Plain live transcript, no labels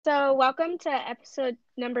Welcome to episode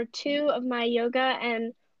number 2 of my yoga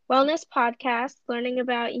and wellness podcast, Learning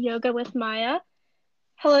About Yoga with Maya.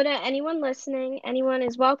 Hello to anyone listening. Anyone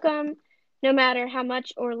is welcome, no matter how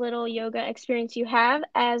much or little yoga experience you have,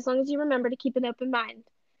 as long as you remember to keep an open mind.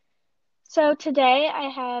 So, today I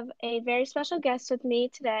have a very special guest with me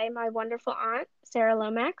today, my wonderful aunt, Sarah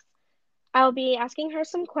Lomax. I'll be asking her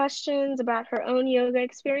some questions about her own yoga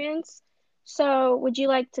experience. So, would you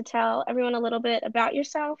like to tell everyone a little bit about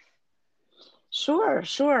yourself? Sure,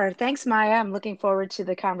 sure. Thanks, Maya. I'm looking forward to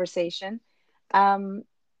the conversation. Um,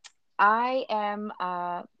 I am,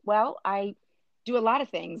 I do a lot of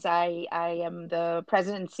things. I am the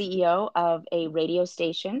president and CEO of a radio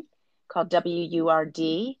station called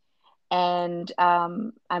WURD, and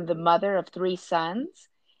I'm the mother of three sons,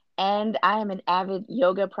 and I am an avid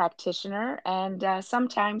yoga practitioner and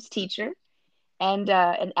sometimes teacher, and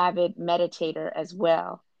an avid meditator as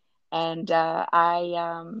well. And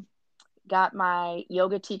I got my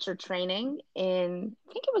yoga teacher training in,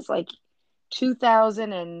 I think it was like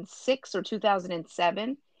 2006 or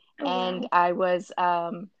 2007. Oh, And wow. I was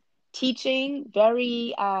teaching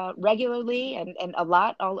very regularly and a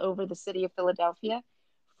lot all over the city of Philadelphia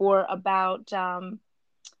for about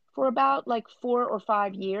like 4 or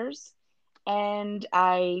 5 years. And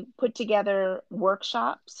I put together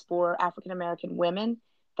workshops for African American women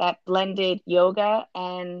that blended yoga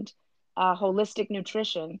and holistic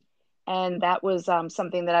nutrition. And that was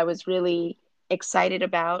something that I was really excited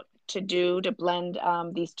about to do, to blend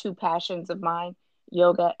these two passions of mine,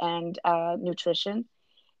 yoga and nutrition.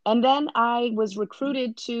 And then I was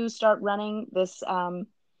recruited to start running this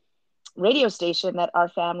radio station that our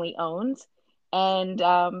family owns, and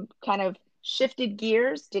kind of shifted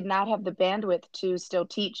gears, did not have the bandwidth to still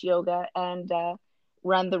teach yoga and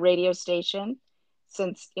run the radio station,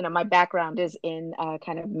 since my background is in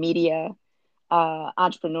kind of media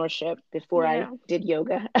entrepreneurship before I Yeah. did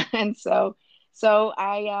yoga. And so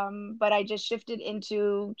but I just shifted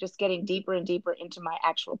into just getting deeper and deeper into my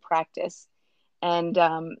actual practice. And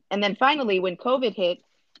then finally, when COVID hit,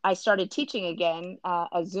 I started teaching again,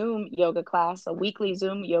 a Zoom yoga class, a weekly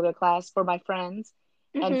Zoom yoga class for my friends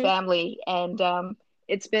and Mm-hmm. family, and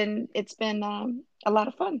it's been a lot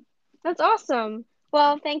of fun. That's awesome.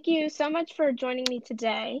 Well, thank you so much for joining me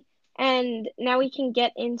today. And now we can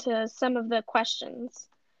get into some of the questions.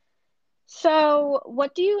 So,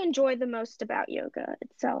 what do you enjoy the most about yoga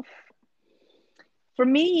itself? For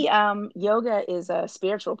me, yoga is a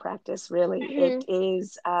spiritual practice, really. Mm-hmm. It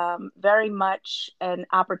is very much an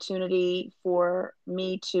opportunity for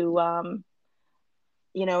me to,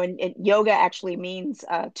 and yoga actually means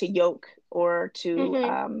to yoke or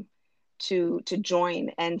Mm-hmm. to join.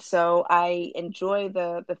 And so I enjoy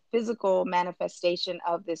the physical manifestation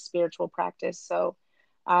of this spiritual practice. So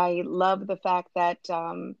I love the fact that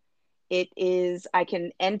I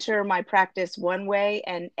can enter my practice one way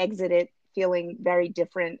and exit it feeling very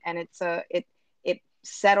different. And it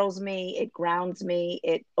settles me, it grounds me,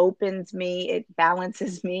 it opens me, it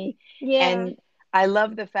balances me. Yeah. And I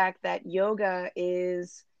love the fact that yoga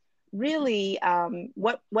is really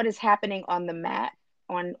what is happening on the mat,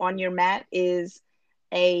 on your mat, is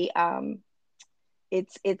a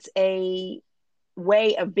it's a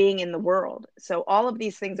way of being in the world. So all of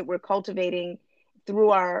these things that we're cultivating through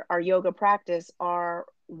our yoga practice are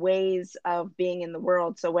ways of being in the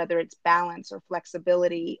world. So whether it's balance or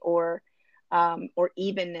flexibility or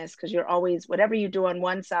evenness, because you're always, whatever you do on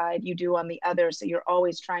one side, you do on the other. So you're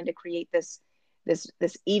always trying to create this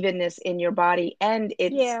evenness in your body, and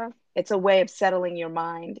Yeah. it's a way of settling your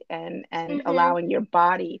mind and Mm-hmm. allowing your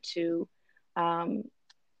body um,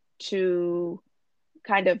 to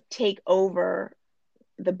kind of take over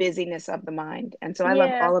the busyness of the mind. And so I love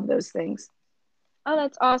Yeah. all of those things. Oh,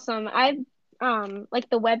 that's awesome. I've like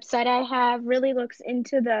the website I have really looks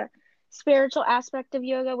into the spiritual aspect of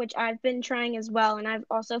yoga, which I've been trying as well, and I've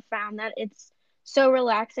also found that it's so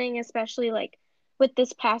relaxing, especially like with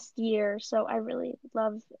this past year. So I really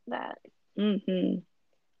love that. Hmm.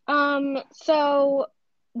 So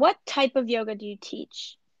what type of yoga do you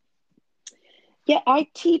teach? Yeah, I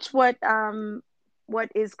teach what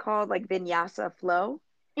is called like vinyasa flow,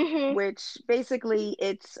 Mhm. which basically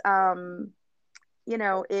it's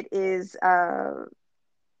it is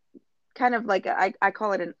kind of like I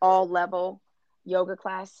call it an all level yoga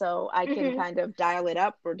class. So I can Mhm. kind of dial it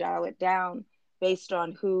up or dial it down based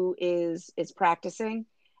on who is practicing.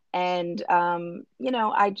 And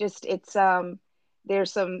I just it's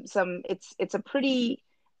there's some it's a pretty,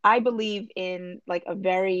 I believe in like a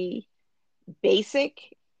very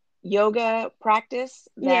basic yoga practice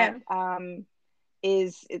that Yeah.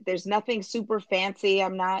 is, there's nothing super fancy.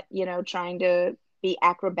 I'm not, trying to be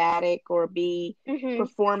acrobatic or be Mhm.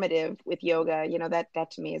 performative with yoga.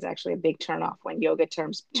 That to me is actually a big turnoff when yoga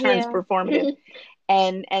turns Yeah. performative.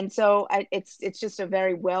 And so it's just a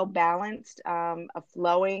very well balanced, a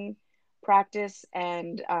flowing practice,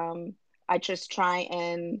 and I just try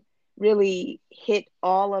and really hit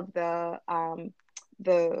all of the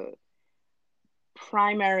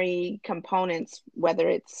primary components, whether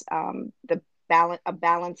it's a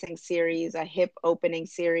balancing series, a hip opening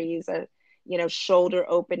series, a shoulder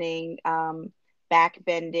opening, back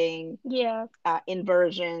bending, Yeah.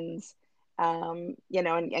 inversions,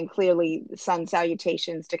 and clearly sun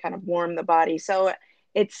salutations to kind of warm the body. So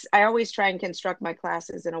I always try and construct my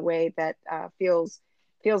classes in a way that feels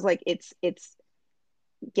like it's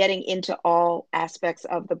getting into all aspects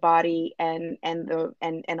of the body, and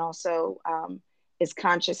also is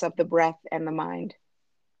conscious of the breath and the mind.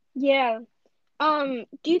 Yeah. Do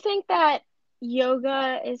you think that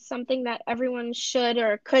yoga is something that everyone should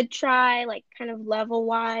or could try, like kind of level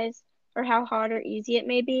wise, or how hard or easy it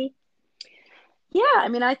may be? Yeah,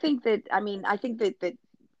 I think that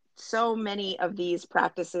so many of these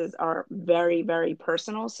practices are very, very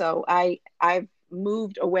personal. So I've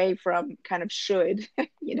moved away from kind of should,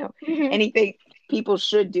 you know, Hmm. anything people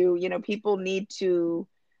should do. People need to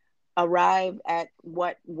arrive at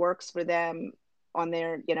what works for them on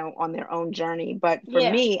their own journey. But for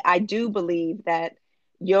Yeah. me, I do believe that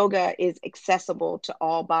yoga is accessible to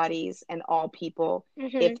all bodies and all people Hmm.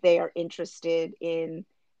 if they are interested in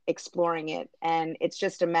exploring it. And it's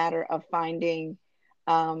just a matter of finding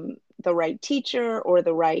the right teacher or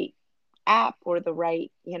the right app or the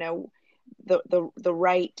right, the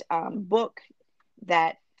right book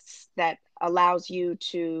that that allows you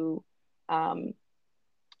to um,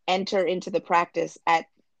 enter into the practice at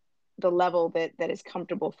the level that is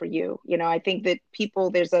comfortable for you. I think that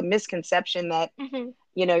there's a misconception that Hmm.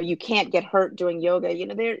 you can't get hurt doing yoga.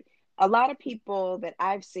 There a lot of people that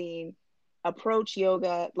I've seen approach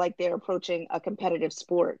yoga like they're approaching a competitive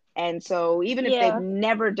sport. And so even if they've Yeah.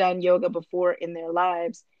 never done yoga before in their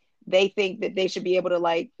lives, they think that they should be able to,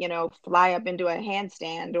 like, fly up into a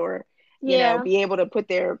handstand, or Yeah. be able to put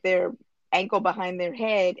their ankle behind their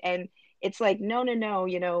head. And it's like, no, no,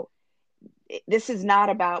 no, this is not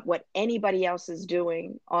about what anybody else is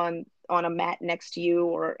doing on a mat next to you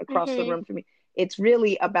or across the Hmm. room from you. It's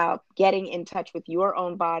really about getting in touch with your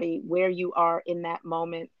own body, where you are in that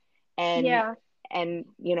moment, and Yeah.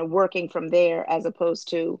 working from there, as opposed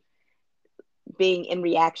to being in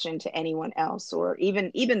reaction to anyone else, or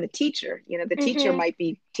even the teacher. The teacher Hmm. might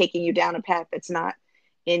be taking you down a path that's not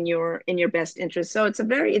in your best interest. So it's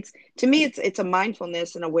to me, it's a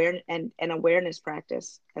mindfulness and awareness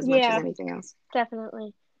practice as much as Yeah, anything else.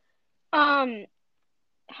 definitely. Um,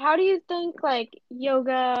 how do you think like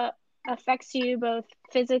yoga affects you both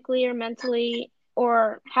physically or mentally,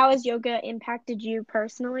 or how has yoga impacted you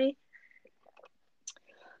personally?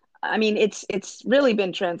 I mean, it's really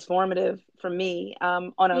been transformative for me,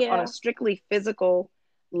 on a Yeah. strictly physical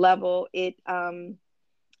level.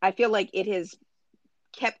 I feel like it has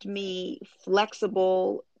kept me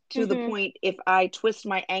flexible to the Hmm. point, if I twist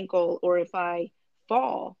my ankle or if I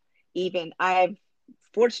fall, even, I've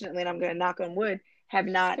fortunately, and I'm going to knock on wood, have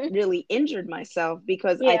not really injured myself,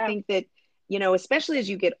 because I Yeah. think that, especially as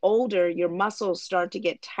you get older, your muscles start to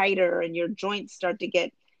get tighter and your joints start to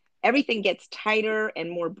everything gets tighter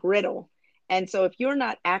and more brittle. And so if you're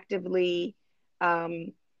not actively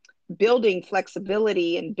um, building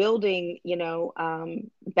flexibility and building,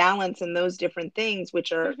 balance and those different things,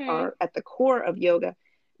 which are Hmm. are at the core of yoga,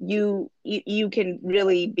 you can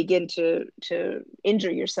really begin to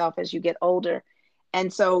injure yourself as you get older.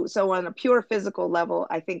 And so on a pure physical level,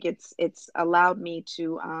 I think it's allowed me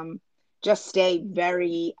to just stay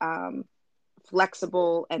very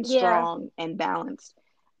flexible and Yeah. strong and balanced.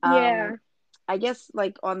 um Yeah. I guess,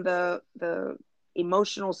 like, on the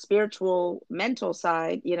emotional, spiritual, mental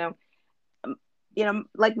side,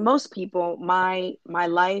 like most people, my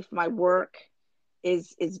life, my work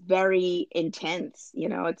is very intense.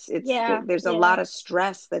 Yeah. There's a Yeah. lot of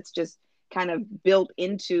stress that's just kind of built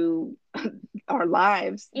into our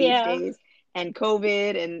lives these Yeah. days. And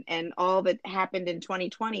COVID and all that happened in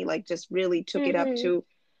 2020, like, just really took it up Hmm. to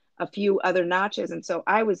a few other notches. And so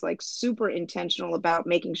I was, like, super intentional about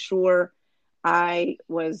making sure I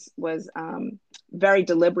was very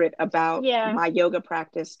deliberate about Yeah. my yoga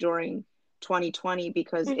practice during 2020,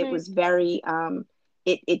 because it Hmm. was very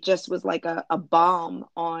it just was like a bomb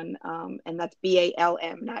on, and that's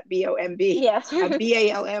BALM, not BOMB, Yes. a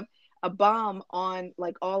BALM, a bomb on,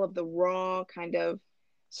 like, all of the raw kind of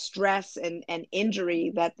stress and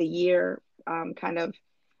injury that the year kind of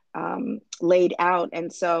laid out.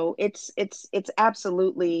 And so it's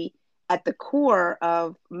absolutely at the core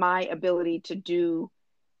of my ability to do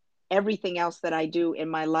everything else that I do in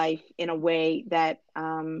my life in a way that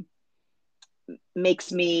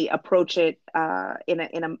makes me approach it in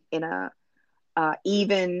a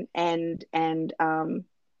even and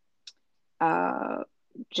uh,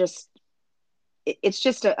 just it's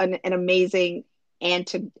just an amazing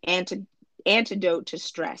antidote to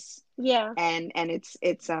stress, Yeah. and it's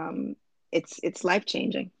life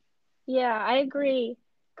changing. Yeah, I agree.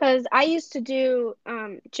 Because I used to do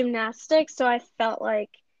gymnastics, so I felt like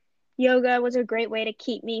yoga was a great way to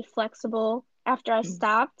keep me flexible after I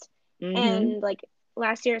stopped. Mm-hmm. And like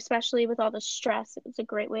last year, especially with all the stress, it was a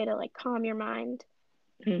great way to like calm your mind.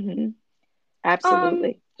 Mm-hmm.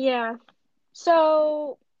 Absolutely. Yeah.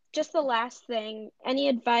 So just the last thing, any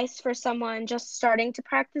advice for someone just starting to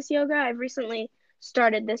practice yoga? I've recently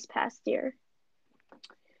started this past year.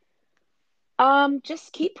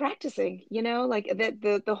 Just keep practicing, like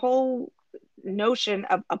the whole notion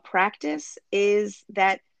of a practice is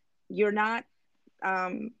that you're not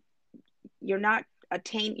um you're not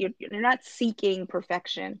you're not seeking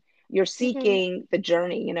perfection. You're Hmm. seeking the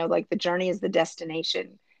journey, like the journey is the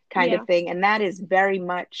destination kind of Yeah. thing. And that is very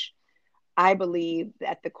much, I believe,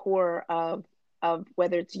 at the core of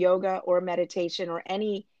whether it's yoga or meditation or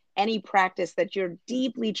any practice that you're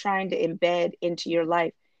deeply trying to embed into your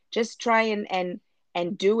life. Just try and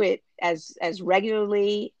do it as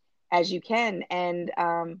regularly as you can. And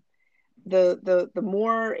the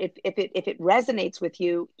more, if it resonates with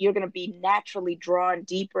you, you're going to be naturally drawn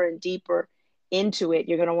deeper and deeper into it.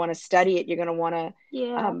 You're going to want to study it. You're going to want to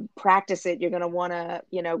Yeah. practice it. You're going to want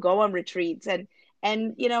to go on retreats, and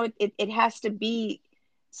it has to be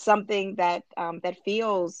something that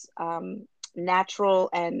feels natural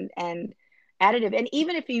and additive. And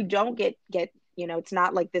even if you don't get it's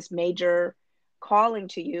not like this major calling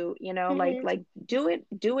to you, Hmm. like do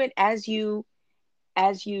it as you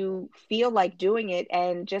feel like doing it,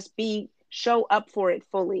 and just be show up for it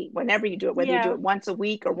fully whenever you do it, whether you do Yeah. it once a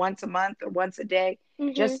week or once a month or once a day.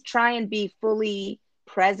 Hmm. Just try and be fully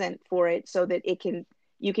present for it so that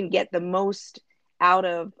you can get the most out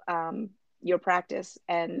of your practice.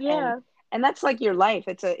 And Yeah. and that's like your life.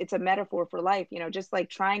 It's a metaphor for life, just like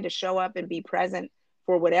trying to show up and be present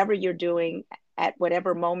for whatever you're doing at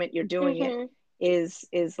whatever moment you're doing it Hmm.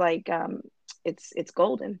 is like it's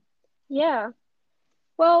golden. Yeah.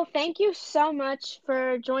 Well, thank you so much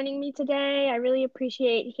for joining me today. I really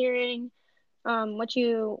appreciate hearing what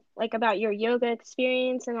you like about your yoga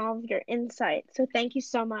experience and all of your insights. So thank you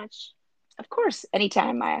so much. Of course,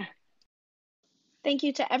 anytime, Maya. Thank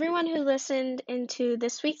you to everyone who listened into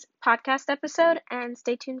this week's podcast episode, and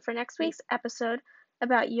stay tuned for next week's episode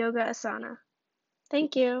about yoga asana.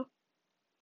 Thank you.